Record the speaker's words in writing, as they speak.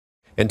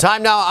And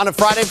time now on a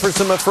Friday for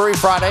some Furry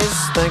Fridays.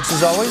 Thanks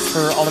as always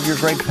for all of your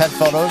great pet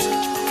photos.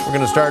 We're going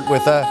to start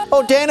with,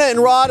 Dana and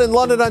Rod in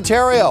London,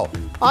 Ontario.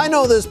 I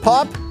know this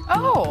pup.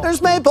 Oh.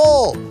 There's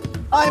Maple.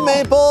 Hi,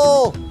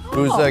 Maple.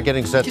 Who's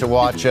getting set to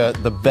watch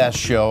the best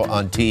show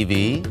on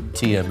TV,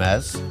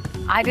 TMS.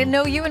 I didn't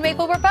know you and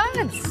Maple were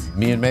buds.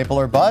 Me and Maple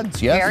are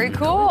buds, yes. Very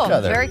cool.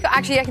 Very cool.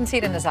 Actually, I can see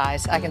it in his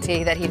eyes. I can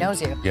see that he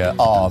knows you. Yeah.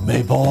 Oh,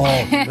 Maple.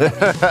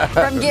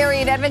 From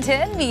Gary in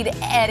Edmonton, meet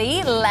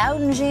Eddie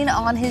lounging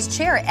on his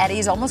chair.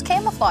 Eddie's almost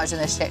camouflaged in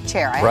this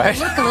chair. I right.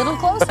 Look a little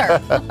closer.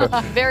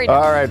 Very nice.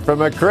 All right.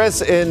 From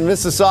Chris in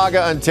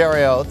Mississauga,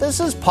 Ontario,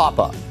 this is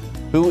Papa,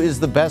 who is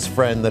the best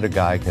friend that a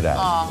guy could have.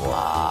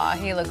 Aw,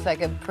 he looks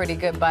like a pretty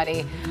good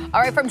buddy. All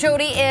right, from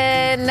Jody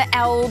in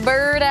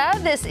Alberta,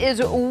 this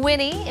is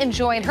Winnie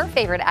enjoying her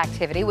favorite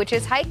activity, which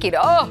is hiking.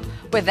 Oh,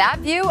 with that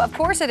view, of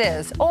course it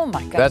is. Oh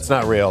my God. That's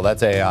not real.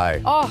 That's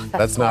AI. Oh,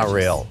 that's not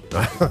real.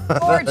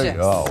 Gorgeous.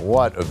 Oh,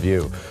 what a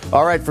view.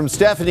 All right, from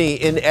Stephanie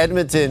in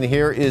Edmonton,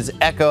 here is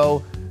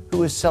Echo,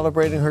 who is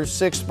celebrating her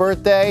 6th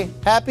birthday.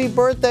 Happy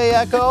birthday,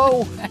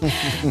 Echo.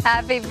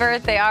 Happy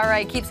birthday. All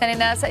right, keep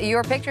sending us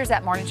your pictures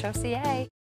at Morning Show CA.